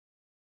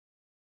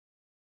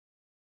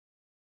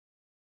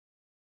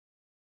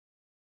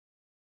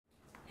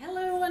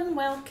and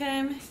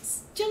welcome.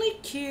 It's Jelly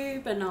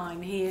Cube and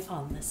I'm here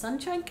on the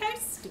Sunshine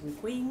Coast in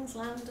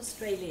Queensland,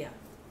 Australia.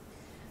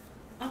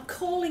 I'm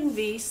calling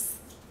this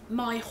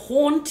my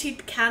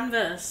haunted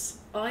canvas.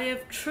 I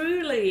have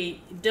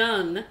truly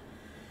done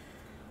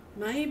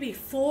maybe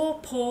 4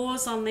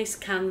 pours on this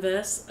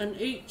canvas,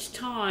 and each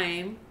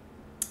time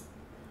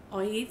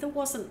I either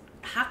wasn't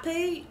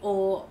happy,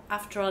 or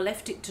after I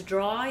left it to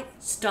dry,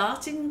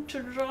 starting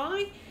to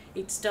dry,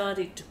 it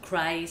started to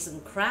craze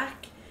and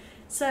crack.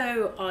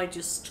 So I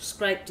just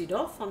scraped it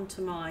off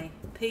onto my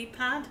pea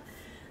pad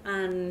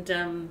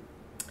and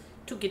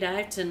took it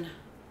out and,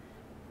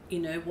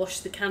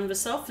 washed the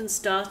canvas off and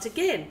start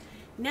again.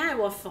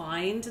 Now I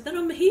find that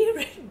I'm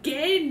here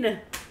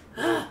again.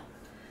 I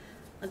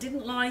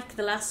didn't like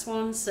the last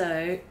one,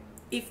 so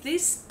if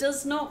this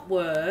does not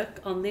work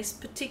on this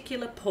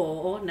particular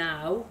pour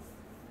now,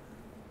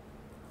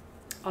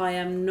 I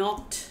am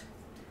not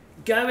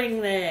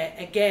going there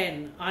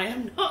again. I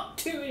am not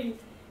doing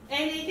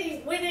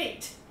anything with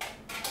it.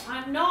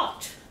 I'm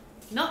not.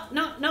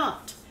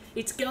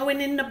 It's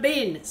going in the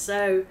bin.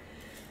 So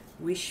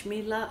wish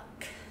me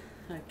luck.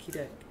 Okie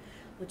doke.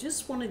 I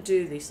just want to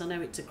do this. I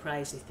know it's a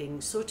crazy thing,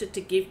 sort of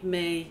to give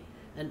me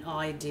an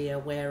idea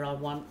where I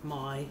want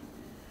my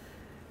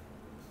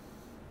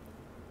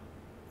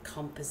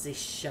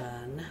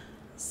composition.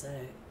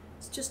 So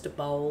it's just a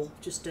bowl,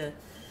 just a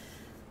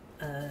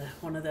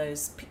one of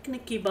those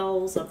picnicky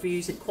bowls. I've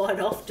used it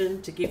quite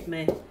often to give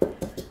me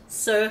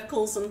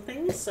circles and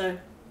things. So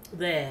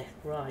there,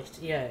 right,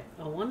 yeah,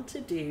 I want to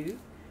do,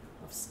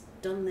 I've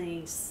done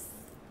these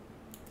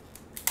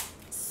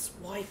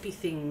swipey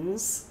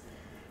things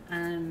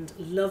and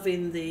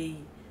loving the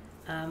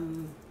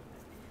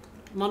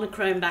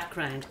monochrome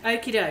background.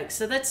 Okie doke,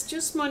 so that's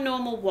just my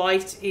normal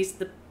white, is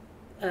the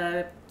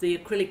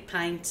acrylic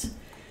paint,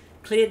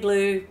 clear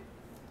glue,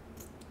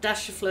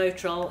 dash of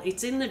Floetrol.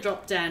 It's in the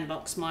drop down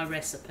box, my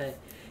recipe.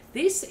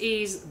 This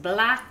is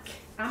black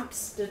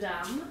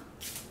Amsterdam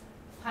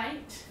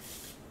paint.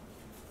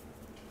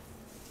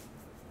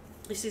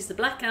 This is the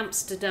black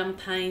Amsterdam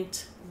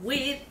paint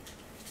with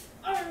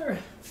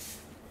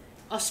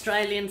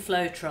Australian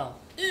Floetrol.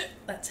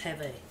 That's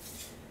heavy.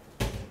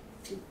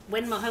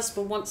 When my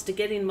husband wants to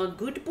get in my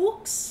good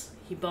books,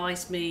 he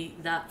buys me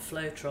that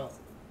Floetrol.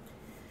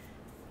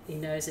 He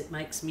knows it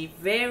makes me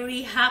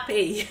very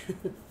happy.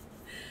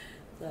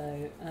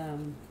 So,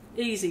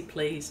 easy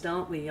pleased,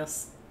 aren't we?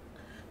 Us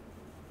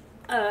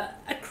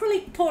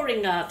acrylic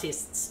pouring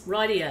artists,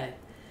 rightio.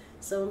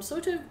 So I'm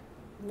sort of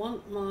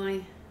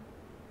I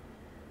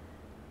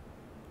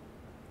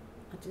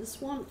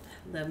just want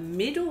the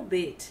middle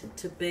bit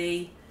to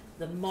be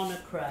the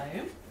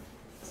monochrome.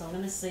 So I'm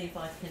going to see if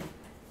I can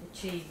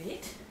achieve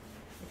it.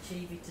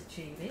 Achieve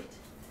it.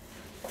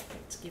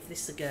 Let's give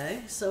this a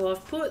go. So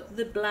I've put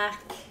the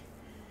black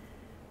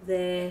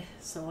there,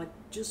 so I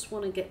just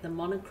want to get the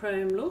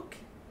monochrome look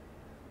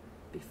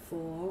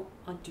before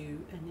I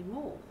do any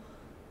more.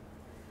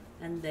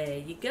 And there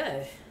you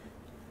go.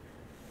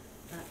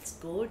 That's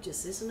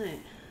gorgeous, isn't it?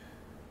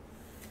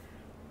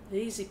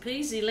 Easy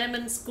peasy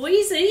lemon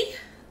squeezy.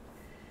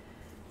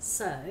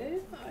 So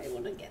I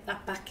want to get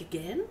that back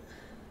again.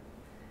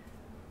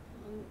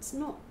 It's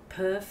not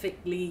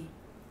perfectly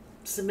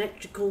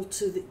symmetrical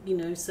to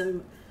the,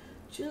 so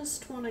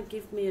just want to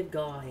give me a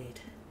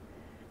guide,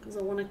 because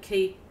I want to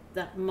keep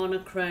that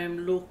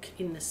monochrome look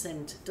in the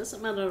centre.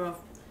 Doesn't matter,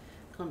 I've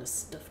kind of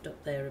stuffed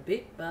up there a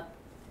bit, but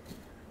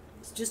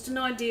it's just an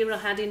idea I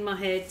had in my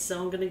head,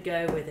 so I'm going to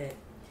go with it.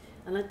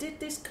 And I did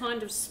this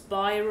kind of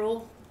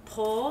spiral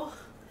pour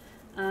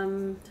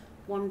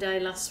one day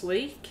last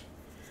week,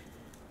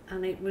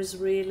 and it was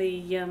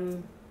really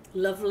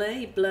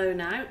lovely,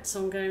 blown out,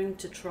 so I'm going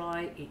to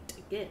try it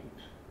again.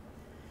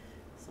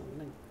 So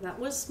that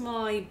was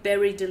my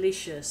Berry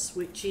Delicious,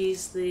 which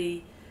is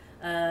the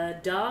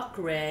dark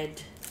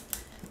red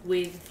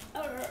with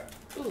a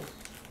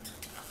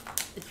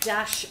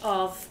dash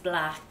of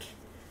black.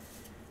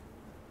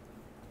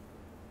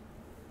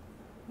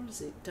 What is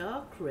it?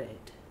 Dark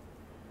red?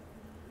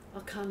 I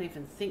can't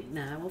even think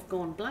now. I've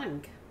gone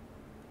blank.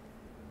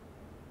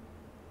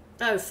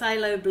 Oh,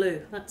 phthalo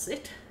blue. That's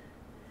it.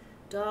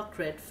 Dark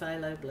red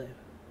phthalo blue.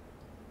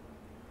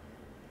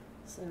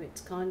 So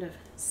it's kind of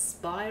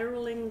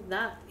spiraling.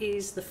 That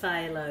is the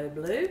phthalo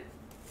blue.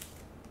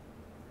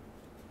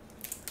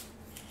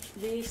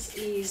 This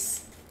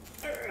is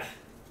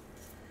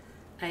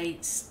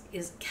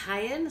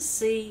cyan,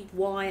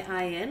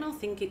 C-Y-A-N, I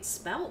think it's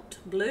spelt,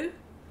 blue.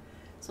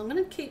 So I'm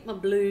going to keep my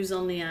blues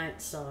on the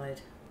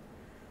outside.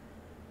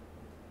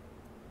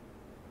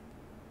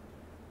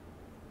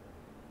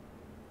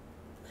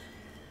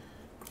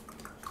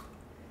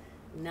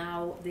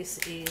 Now this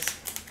is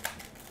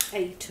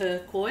a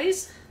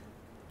turquoise.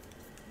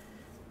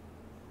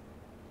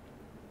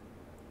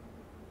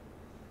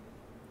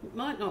 It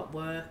might not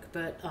work,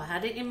 but I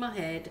had it in my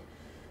head,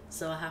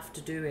 so I have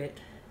to do it.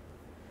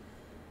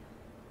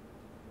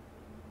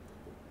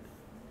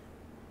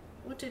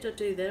 What did I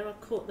do there? I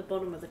caught the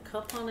bottom of the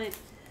cup on it.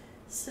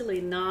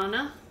 Silly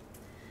Nana.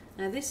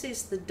 Now this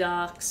is the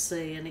dark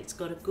sea, and it's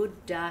got a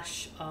good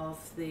dash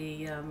of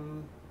the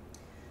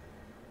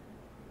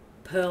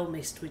pearl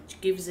mist,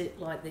 which gives it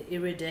like the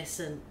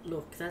iridescent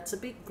look. That's a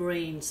bit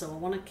green, so I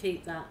want to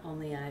keep that on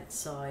the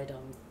outside.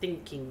 I'm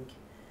thinking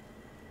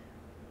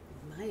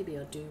maybe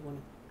I do want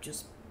to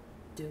just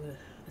do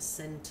a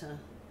centre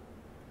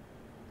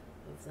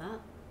of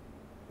that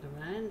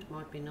around.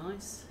 Might be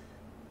nice.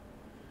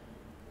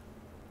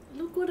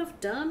 Look what I've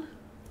done.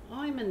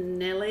 I'm a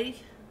Nelly.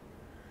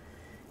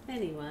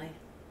 Anyway,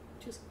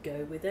 just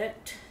go with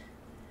it.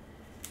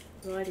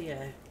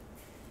 Rightio.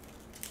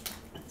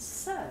 And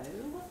so,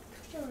 what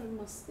colour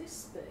must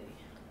this be?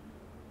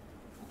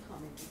 I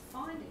can't even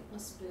find it.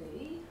 Must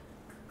be...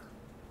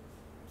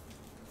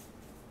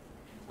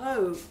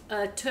 oh,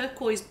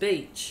 turquoise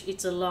beach.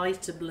 It's a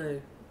lighter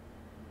blue.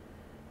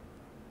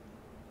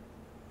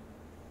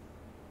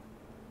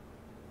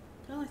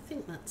 Oh, I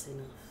think that's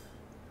enough.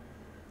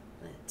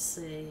 Let's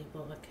see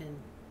what I can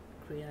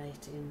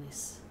create in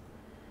this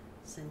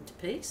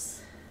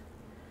centerpiece.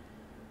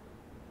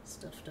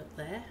 Stuffed up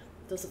there.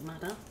 Doesn't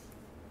matter.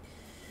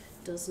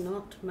 Does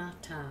not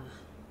matter.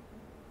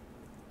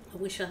 I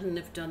wish I hadn't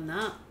have done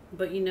that,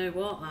 but you know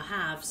what? I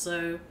have,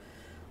 so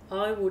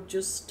I will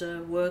just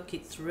work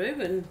it through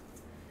and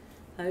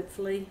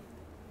hopefully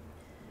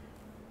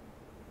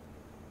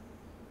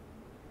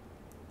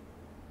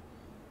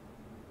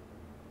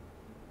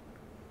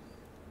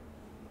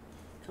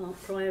can't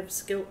cry over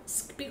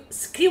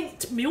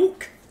spilt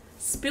milk.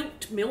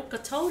 Spilt milk. I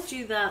told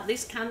you that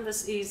this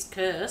canvas is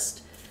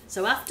cursed.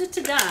 So after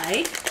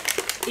today,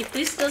 if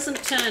this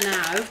doesn't turn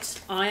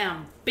out, I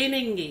am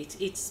binning it.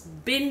 It's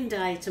bin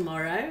day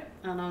tomorrow,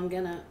 and I'm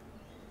gonna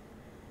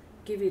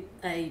give it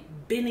a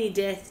binny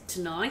death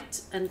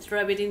tonight and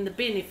throw it in the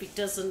bin if it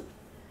doesn't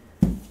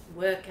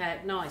work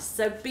out nice.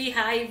 So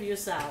behave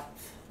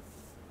yourself.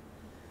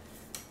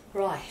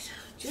 Right,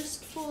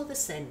 just for the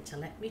centre,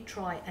 let me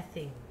try a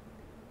thing.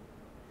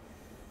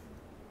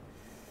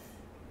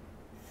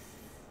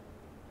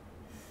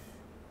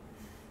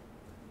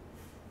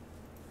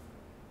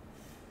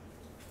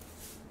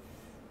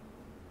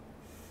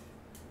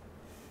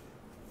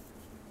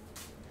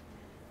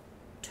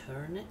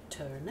 Turn it,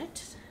 turn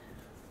it.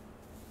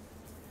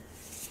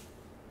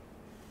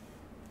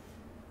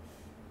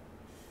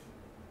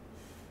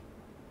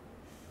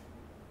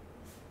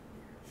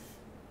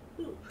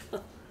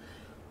 I'm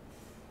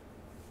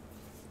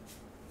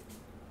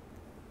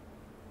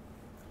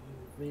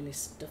really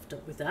stuffed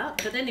up with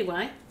that, but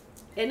anyway,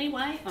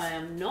 I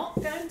am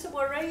not going to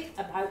worry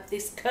about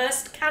this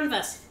cursed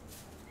canvas.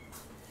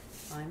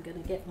 I'm going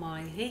to get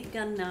my heat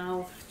gun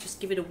now, just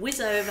give it a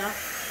whiz over.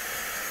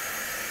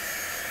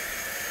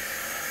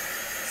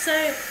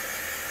 So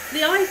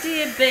the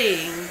idea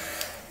being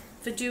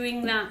for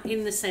doing that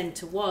in the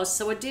centre was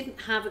so I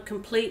didn't have a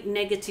complete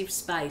negative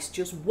space,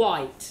 just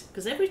white,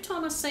 because every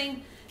time I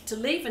seem to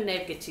leave a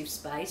negative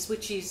space,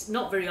 which is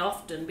not very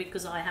often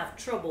because I have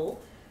trouble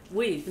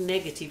with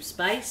negative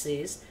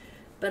spaces,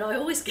 but I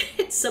always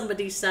get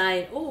somebody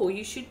saying, oh,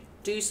 you should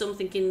do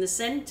something in the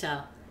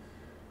centre.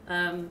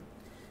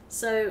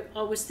 So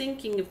I was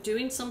thinking of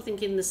doing something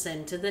in the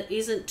centre that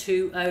isn't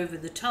too over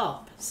the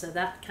top, so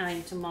that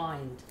came to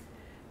mind.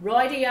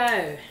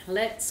 Rightio,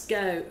 let's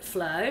go,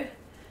 Flo.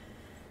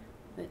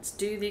 Let's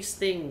do this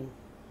thing.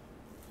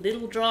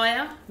 Little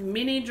dryer,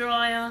 mini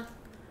dryer.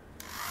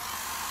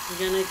 We're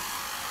gonna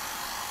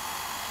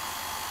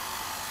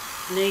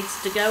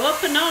needs to go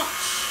up a notch.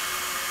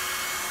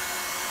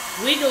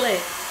 Wiggle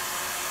it.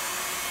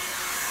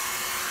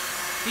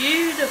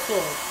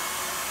 Beautiful.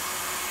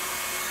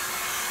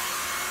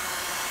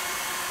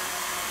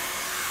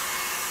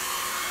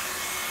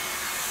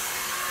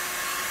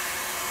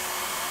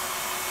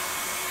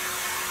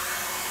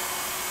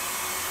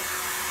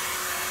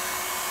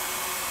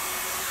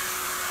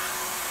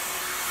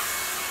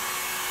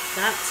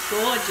 That's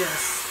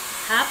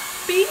gorgeous.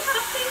 Happy,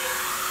 happy.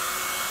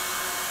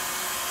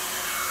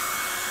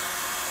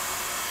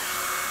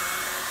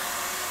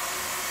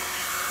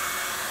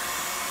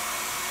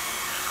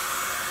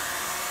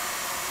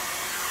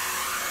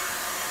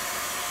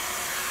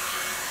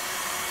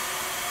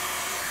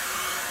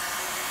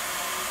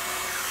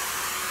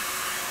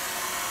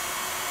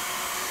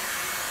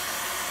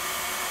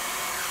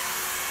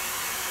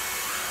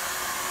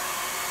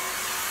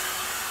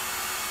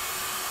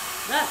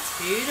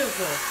 That's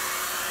beautiful.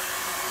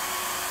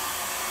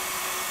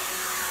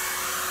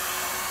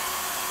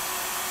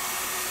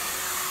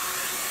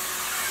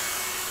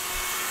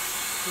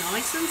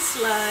 Nice and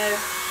slow.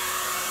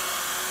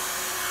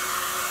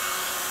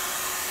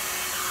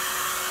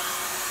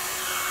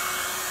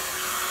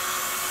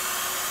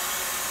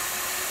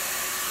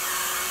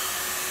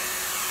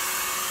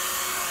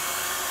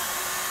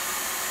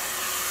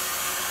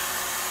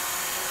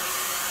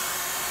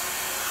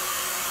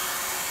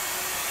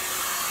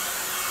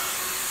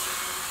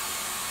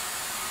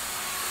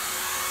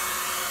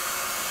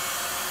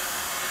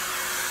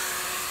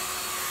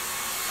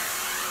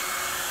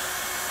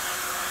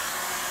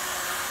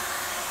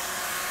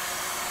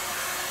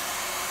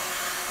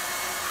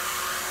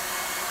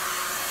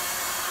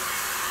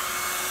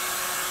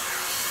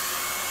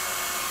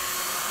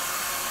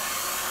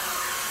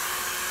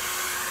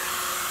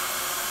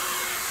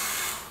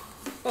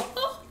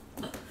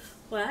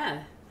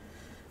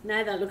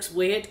 Now that looks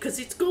weird because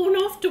it's gone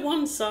off to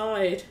one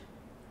side.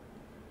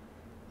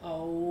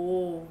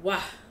 Oh,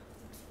 wow.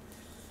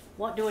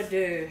 What do I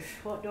do?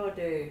 What do I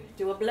do?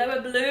 Do I blow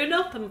a balloon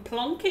up and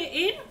plonk it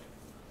in?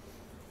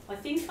 I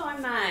think I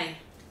may.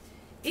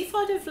 If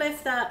I'd have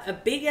left that a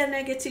bigger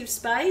negative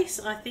space,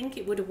 I think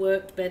it would have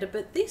worked better.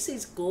 But this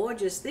is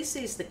gorgeous. This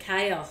is the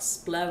chaos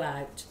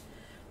blowout.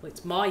 Well,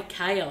 it's my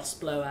chaos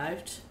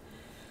blowout.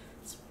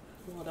 It's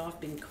what I've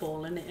been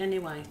calling it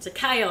anyway. It's a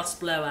chaos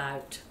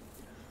blowout.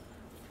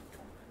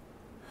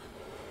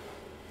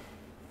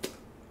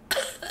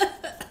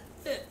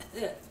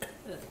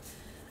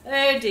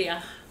 Oh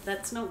dear,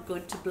 that's not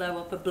good to blow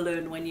up a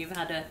balloon when you've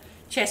had a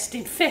chest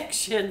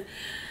infection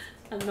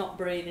and not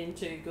breathing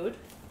too good.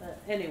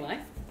 Anyway,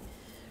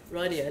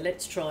 rightio,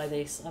 let's try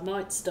this. I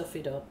might stuff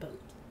it up, but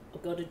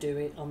I've got to do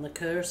it on the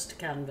cursed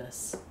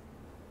canvas.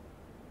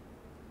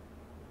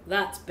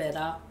 That's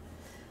better.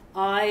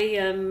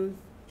 The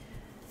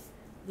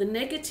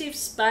negative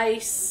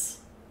space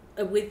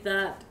with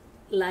that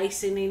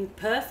lacing in,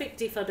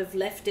 perfect if I'd have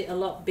left it a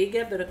lot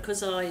bigger, but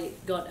because I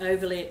got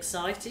overly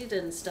excited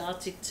and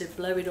started to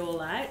blow it all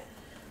out,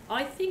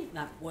 I think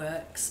that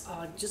works.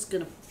 I'm just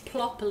going to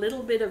plop a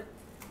little bit of,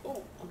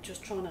 oh,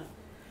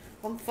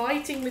 I'm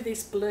fighting with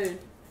this balloon.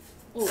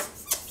 Oh,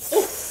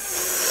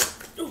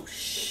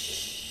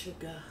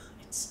 sugar.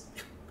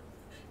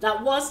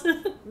 That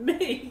wasn't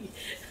me.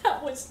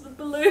 That was the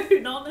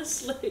balloon,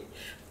 honestly.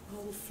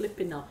 Oh,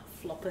 flipping off,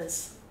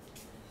 floppers.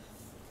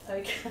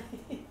 Okay.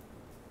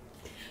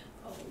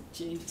 Oh,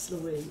 jeez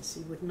Louise,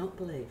 you would not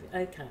believe it.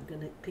 Okay, I'm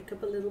going to pick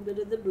up a little bit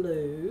of the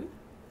blue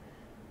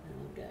and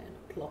I'm going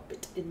to plop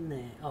it in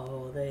there.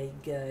 Oh, there you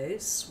go.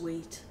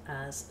 Sweet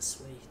as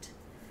sweet.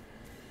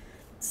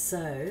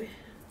 So,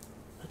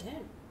 I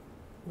don't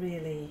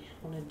really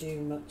want to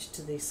do much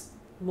to this,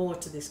 more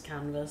to this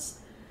canvas,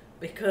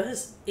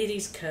 because it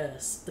is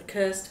cursed, the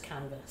cursed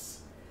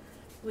canvas,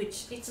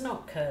 which it's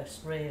not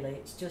cursed really,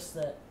 it's just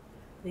that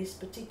this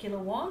particular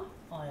one,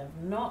 I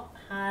have not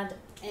had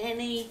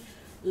any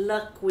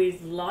luck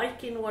with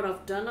liking what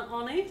I've done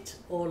on it,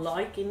 or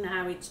liking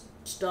how it's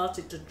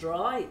started to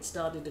dry, it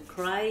started to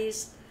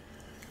craze,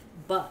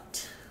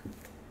 but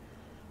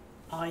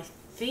I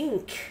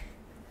think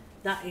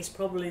that is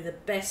probably the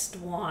best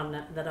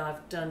one that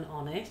I've done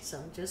on it. So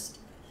I'm just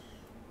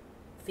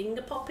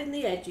finger popping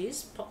the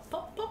edges, pop,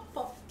 pop, pop,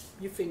 pop,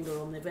 your finger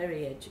on the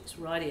very edges,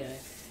 rightio.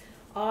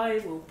 I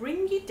will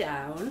bring you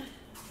down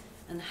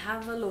and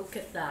have a look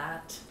at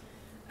that,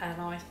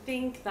 and I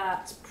think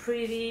that's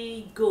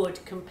pretty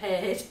good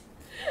compared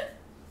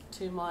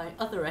to my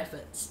other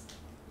efforts.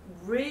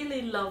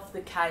 Really love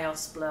the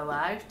chaos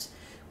blowout.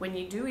 When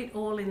you do it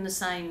all in the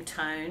same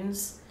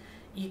tones,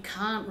 you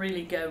can't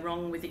really go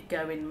wrong with it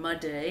going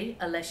muddy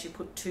unless you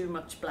put too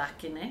much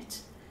black in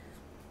it.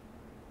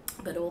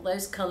 But all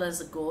those colours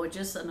are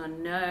gorgeous, and I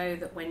know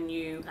that when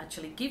you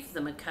actually give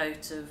them a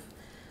coat of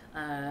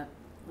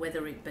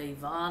whether it be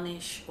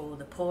varnish or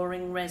the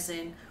pouring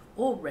resin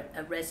or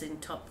a resin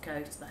top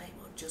coat, they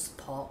will just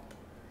pop.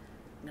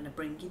 I'm going to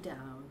bring you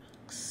down.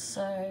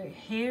 So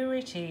here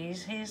it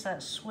is. Here's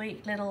that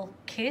sweet little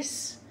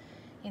kiss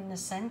in the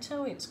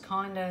centre. It's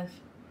kind of,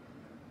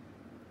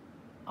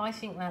 I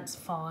think that's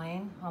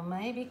fine. I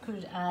maybe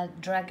could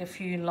drag a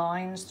few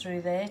lines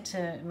through there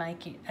to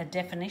make it a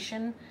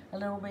definition a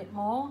little bit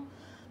more.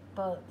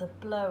 But the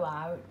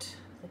blowout,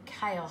 the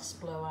chaos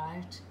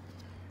blowout,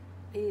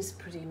 is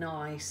pretty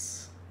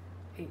nice.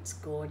 It's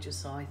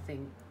gorgeous, I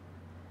think.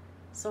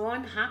 So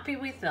I'm happy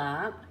with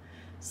that.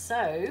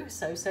 So,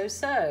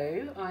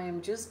 I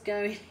am just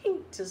going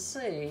to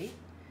see,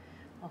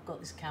 I've got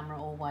this camera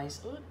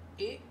always,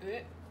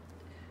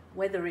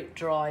 whether it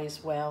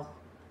dries well.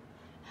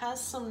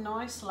 Has some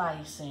nice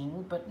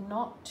lacing, but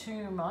not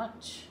too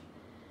much.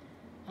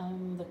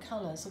 The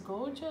colours are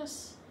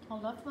gorgeous. I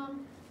love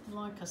them.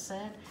 Like I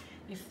said,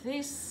 if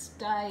this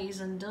stays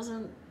and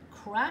doesn't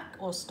crack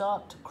or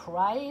start to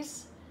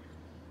craze,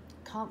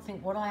 can't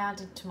think what I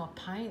added to my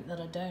paint that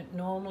I don't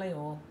normally,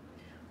 or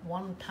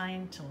one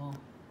paint or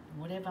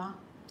whatever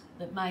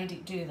that made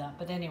it do that.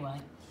 But anyway,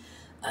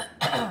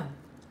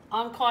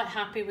 I'm quite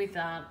happy with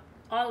that.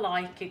 I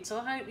like it, so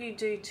I hope you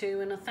do too,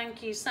 and I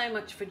thank you so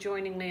much for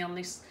joining me on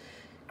this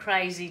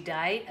crazy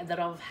day that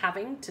I'm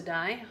having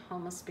today. I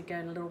must be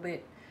going a little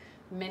bit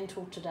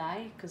mental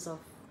today because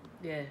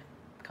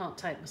can't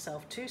take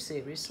myself too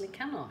seriously,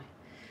 can I?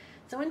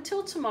 So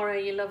until tomorrow,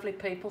 you lovely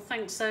people,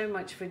 thanks so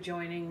much for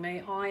joining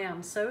me. I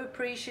am so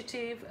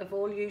appreciative of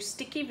all you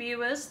sticky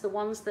viewers, the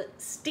ones that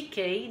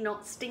sticky,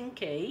 not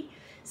stinky,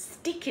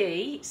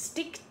 sticky,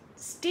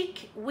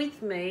 stick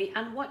with me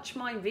and watch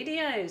my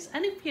videos.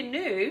 And if you're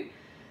new,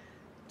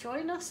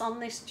 join us on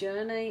this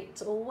journey.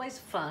 It's always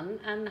fun,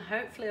 and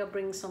hopefully I'll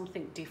bring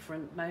something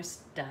different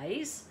most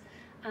days,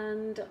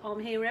 and I'm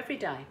here every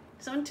day.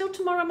 So until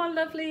tomorrow, my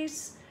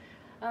lovelies,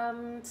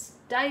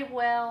 stay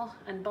well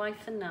and bye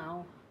for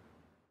now.